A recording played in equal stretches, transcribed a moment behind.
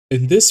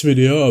In this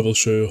video, I will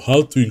show you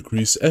how to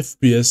increase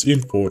FPS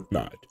in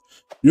Fortnite.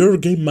 Your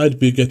game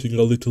might be getting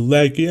a little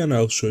laggy and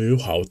I'll show you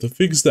how to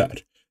fix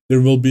that.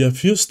 There will be a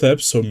few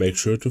steps, so make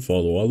sure to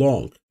follow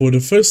along. For the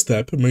first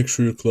step, make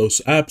sure you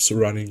close apps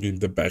running in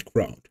the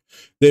background.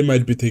 They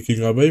might be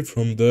taking away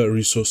from the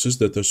resources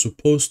that are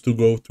supposed to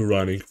go to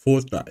running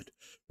Fortnite,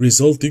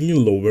 resulting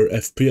in lower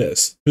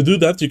FPS. To do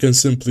that, you can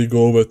simply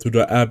go over to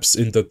the apps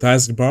in the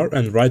taskbar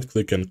and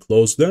right-click and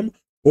close them,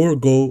 or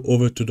go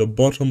over to the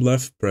bottom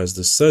left, press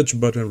the search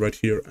button right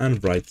here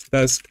and write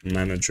Task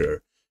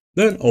Manager.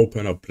 Then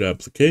open up the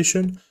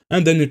application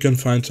and then you can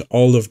find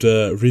all of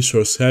the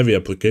resource heavy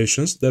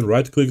applications, then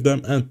right click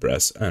them and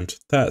press End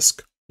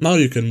Task. Now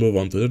you can move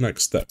on to the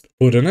next step.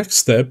 For the next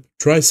step,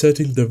 try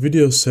setting the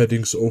video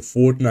settings of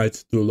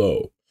Fortnite to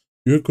low.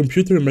 Your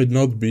computer might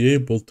not be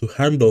able to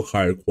handle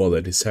higher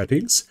quality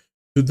settings.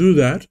 To do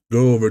that,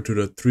 go over to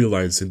the three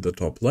lines in the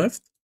top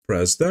left,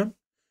 press them.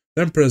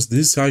 Then press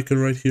this icon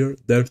right here,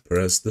 then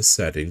press the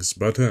settings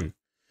button.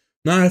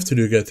 Now after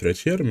you get right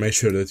here, make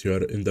sure that you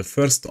are in the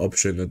first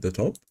option at the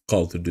top,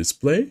 call to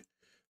display.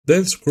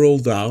 Then scroll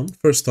down.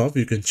 First off,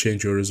 you can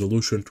change your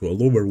resolution to a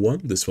lower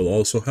one, this will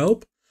also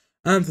help.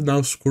 And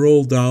now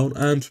scroll down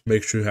and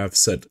make sure you have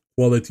set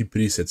quality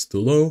presets to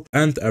low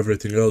and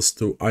everything else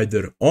to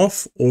either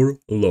off or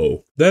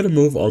low. Then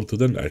move on to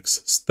the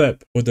next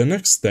step. For the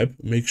next step,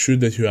 make sure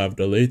that you have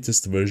the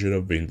latest version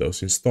of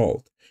Windows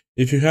installed.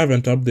 If you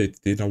haven't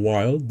updated in a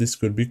while, this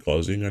could be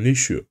causing an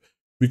issue,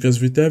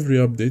 because with every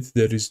update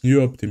there is new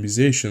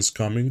optimizations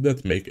coming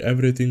that make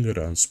everything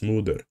run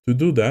smoother. To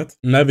do that,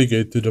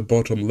 navigate to the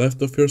bottom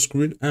left of your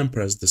screen and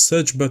press the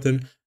search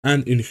button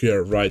and in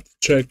here write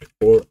check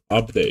for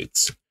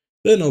updates.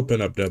 Then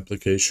open up the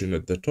application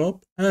at the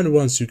top, and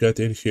once you get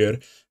in here,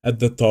 at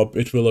the top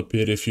it will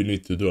appear if you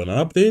need to do an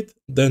update,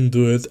 then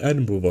do it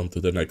and move on to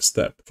the next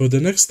step. For the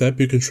next step,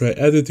 you can try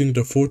editing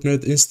the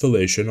Fortnite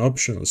installation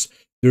options.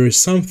 There is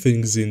some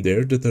things in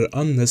there that are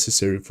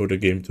unnecessary for the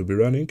game to be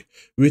running,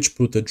 which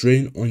put a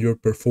drain on your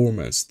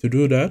performance. To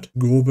do that,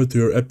 go over to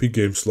your Epic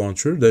Games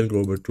launcher, then go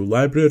over to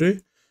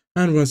Library,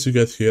 and once you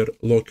get here,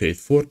 locate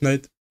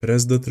Fortnite,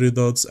 press the three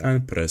dots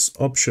and press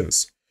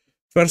Options.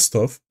 First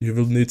off, you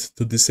will need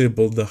to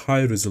disable the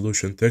high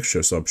resolution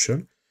textures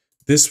option.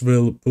 This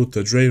will put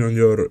a drain on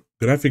your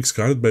graphics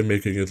card by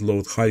making it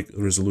load high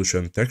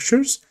resolution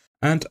textures.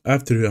 And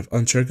after you have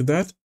unchecked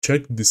that,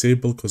 check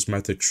disable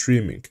cosmetic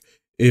streaming.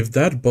 If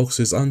that box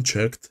is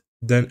unchecked,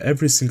 then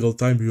every single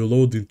time you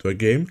load into a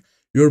game,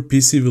 your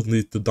PC will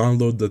need to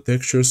download the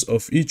textures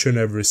of each and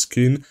every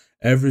skin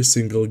every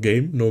single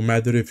game, no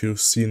matter if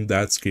you've seen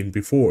that skin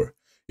before.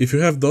 If you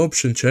have the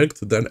option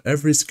checked, then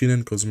every skin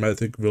and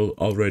cosmetic will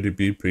already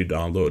be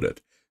pre-downloaded.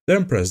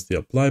 Then press the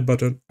apply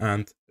button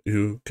and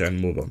you can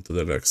move on to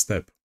the next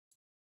step.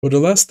 For the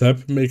last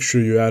step, make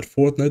sure you add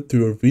Fortnite to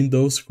your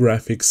Windows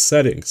graphics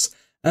settings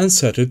and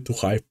set it to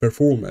high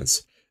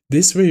performance.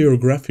 This way your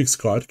graphics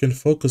card can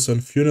focus on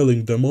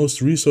funneling the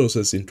most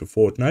resources into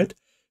Fortnite,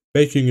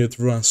 making it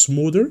run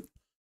smoother.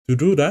 To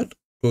do that,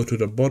 go to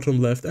the bottom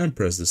left and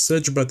press the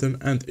search button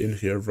and in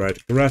here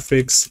write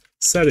graphics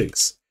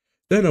settings.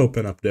 Then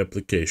open up the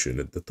application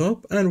at the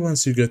top, and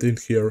once you get in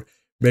here,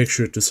 make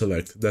sure to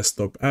select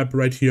desktop app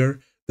right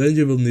here, then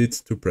you will need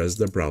to press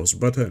the browse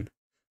button.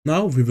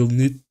 Now we will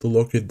need to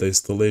locate the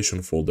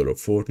installation folder of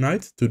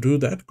Fortnite. To do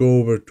that, go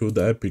over to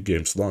the Epic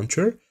Games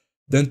launcher,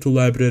 then to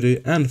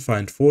Library and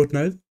find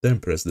Fortnite, then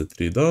press the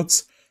three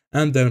dots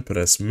and then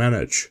press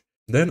Manage.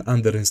 Then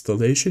under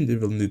installation you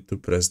will need to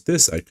press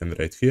this icon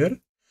right here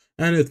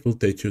and it will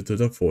take you to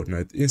the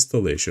Fortnite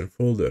installation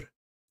folder.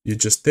 You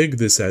just take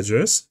this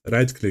address,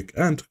 right click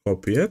and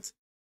copy it,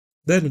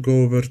 then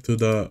go over to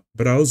the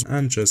browse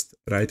and just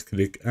right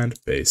click and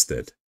paste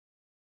it.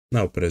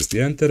 Now press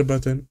the enter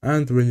button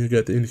and when you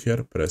get in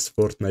here press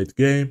Fortnite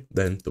game,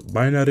 then to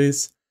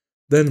binaries,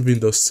 then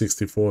Windows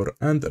 64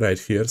 and right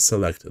here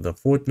select the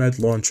Fortnite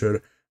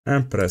launcher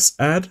and press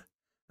add,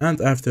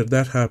 and after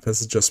that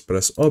happens just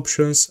press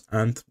options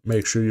and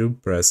make sure you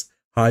press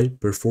high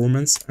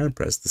performance and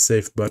press the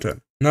save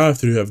button. Now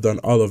after you have done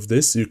all of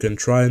this, you can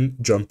try and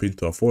jump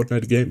into a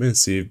Fortnite game and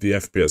see if the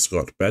FPS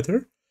got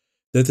better.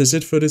 That is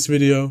it for this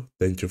video,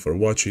 thank you for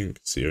watching,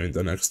 see you in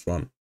the next one.